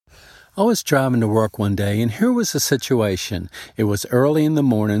I was driving to work one day, and here was the situation. It was early in the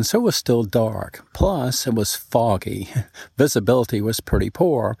morning, so it was still dark. Plus, it was foggy. Visibility was pretty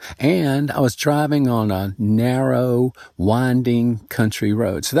poor, and I was driving on a narrow, winding country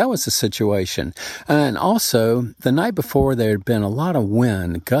road. So that was the situation. And also, the night before, there had been a lot of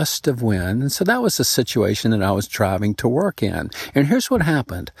wind, gust of wind, and so that was the situation that I was driving to work in. And here's what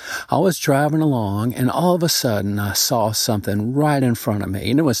happened. I was driving along, and all of a sudden, I saw something right in front of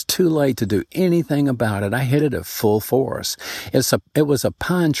me, and it was too late to do anything about it. I hit it at full force. It was a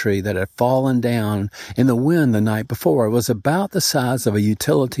pine tree that had fallen down in the wind the night before. It was about the size of a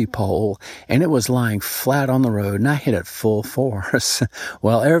utility pole, and it was lying flat on the road, and I hit it full force.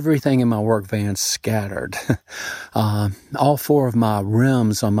 Well, everything in my work van scattered. All four of my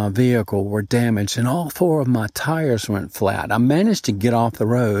rims on my vehicle were damaged, and all four of my tires went flat. I managed to get off the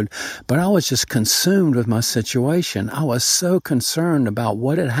road, but I was just consumed with my situation. I was so concerned about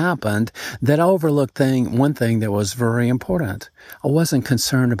what had happened that I overlooked one thing that was very important. I wasn't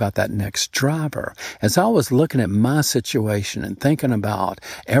concerned about that next driver. As I was looking at my situation and thinking about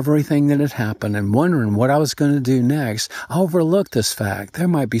everything that had happened and wondering what I was going to do next, I overlooked this fact. There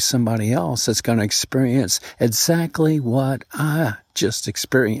might be somebody else that's going to experience exactly what I just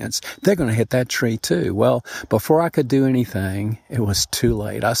experienced. They're going to hit that tree too. Well, before I could do anything, it was too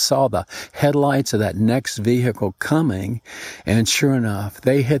late. I saw the headlights of that next vehicle coming, and sure enough,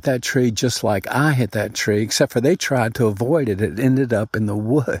 they hit that tree just like I hit that tree, except for they tried to avoid it. It ended up in the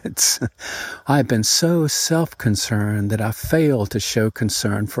woods. I've been so self-concerned that I failed to show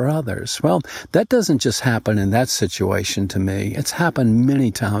concern for others. Well, that doesn't just happen in that situation to me. It's happened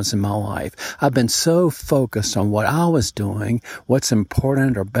many times in my life. I've been so focused on what I was doing, what's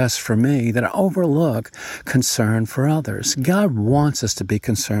important or best for me, that I overlook concern for others. God wants us to be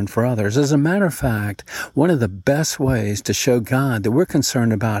concerned for others. As a matter of fact, one of the best ways to show God that we're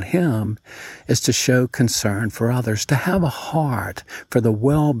concerned about Him is to show concern for others, to have a heart for the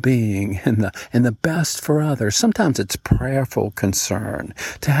well-being and the best for others. Sometimes it's prayerful concern,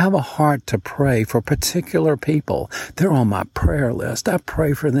 to have a heart to pray for particular people. They're on my prayer list. I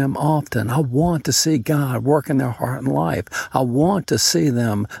pray for them often. I want to see God work in their heart and life. I want to see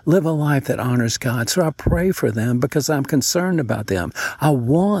them live a life that honors God. So I pray for them because I'm concerned about them. I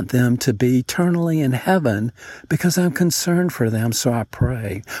want them to be eternally in heaven because I'm concerned for them. So I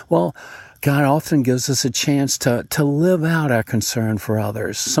pray. Well, God often gives us a chance to live out our concern for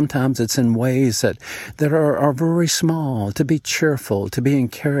others. Sometimes it's in ways that are very small, to be cheerful, to be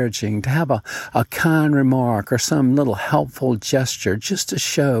encouraging, to have a kind remark or some little helpful gesture, just to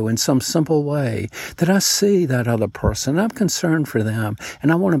show in some simple way that I see that other person. I'm concerned for them,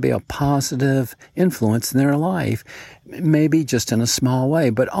 and I want to be a positive influence in their life. Maybe just in a small way,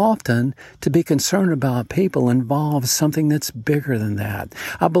 but often to be concerned about people involves something that's bigger than that.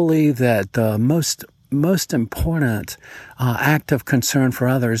 I believe that the most important act of concern for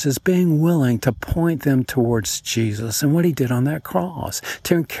others is being willing to point them towards Jesus and what He did on that cross,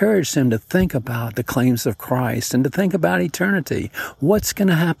 to encourage them to think about the claims of Christ and to think about eternity. What's going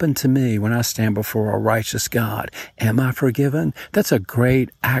to happen to me when I stand before a righteous God? Am I forgiven? That's a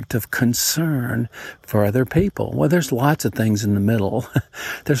great act of concern for other people. Well, there's lots of things in the middle.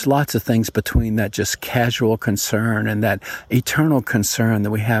 There's lots of things between that just casual concern and that eternal concern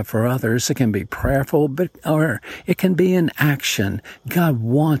that we have for others. It can be prayerful, or it can be in action. God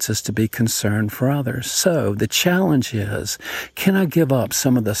wants us to be concerned for others. So the challenge is, can I give up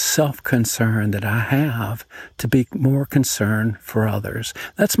some of the self-concern that I have to be more concerned for others?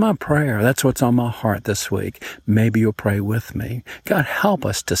 That's my prayer. That's what's on my heart this week. Maybe you'll pray with me. God, help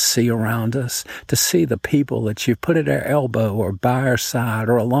us to see around us, to see the people that you've put at our elbow or by our side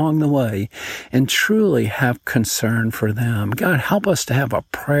or along the way, and truly have concern for them. God, help us to have a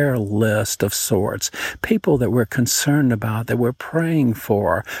prayer list of sorts, people that we're concerned about, that we're praying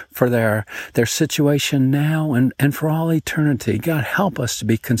for their situation now and for all eternity. God, help us to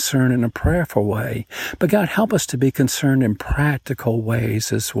be concerned in a prayerful way, but God, help us to be concerned in practical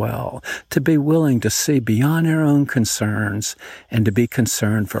ways as well, to be willing to see beyond our own concerns and to be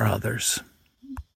concerned for others.